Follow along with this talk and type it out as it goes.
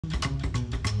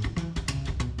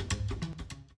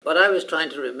What I was trying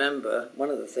to remember, one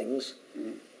of the things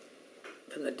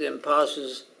from the dim past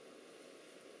was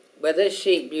whether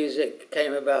sheet music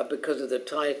came about because of the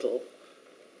title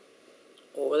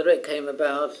or whether it came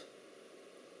about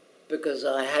because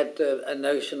I had a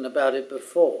notion about it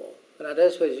before. But I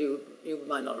don't suppose you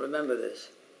might not remember this.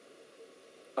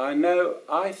 I know,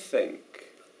 I think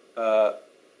the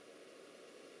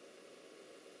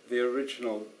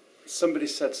original, somebody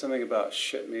said something about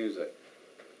shit music.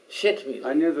 Shit music?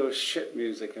 I knew there was shit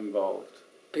music involved.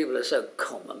 People are so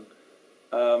common.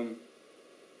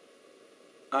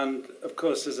 And of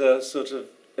course there's a sort of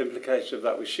implication of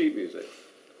that with sheet music.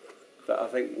 That I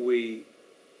think we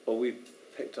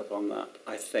picked up on that,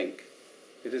 I think.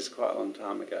 It is quite a long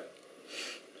time ago.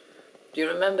 Do you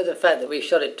remember the fact that we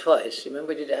shot it twice? You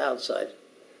remember we did it outside?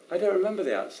 I don't remember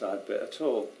the outside bit at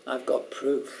all. I've got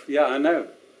proof. Yeah, I know.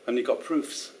 And you got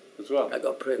proofs as well. I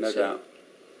got proofs, no doubt.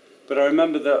 But I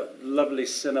remember that lovely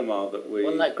cinema that we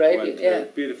Wasn't that great? went to. Yeah.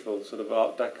 Beautiful sort of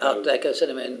Art Deco. Art Deco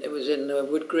cinema. And it was in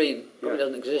Wood Green. Probably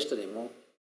doesn't exist anymore.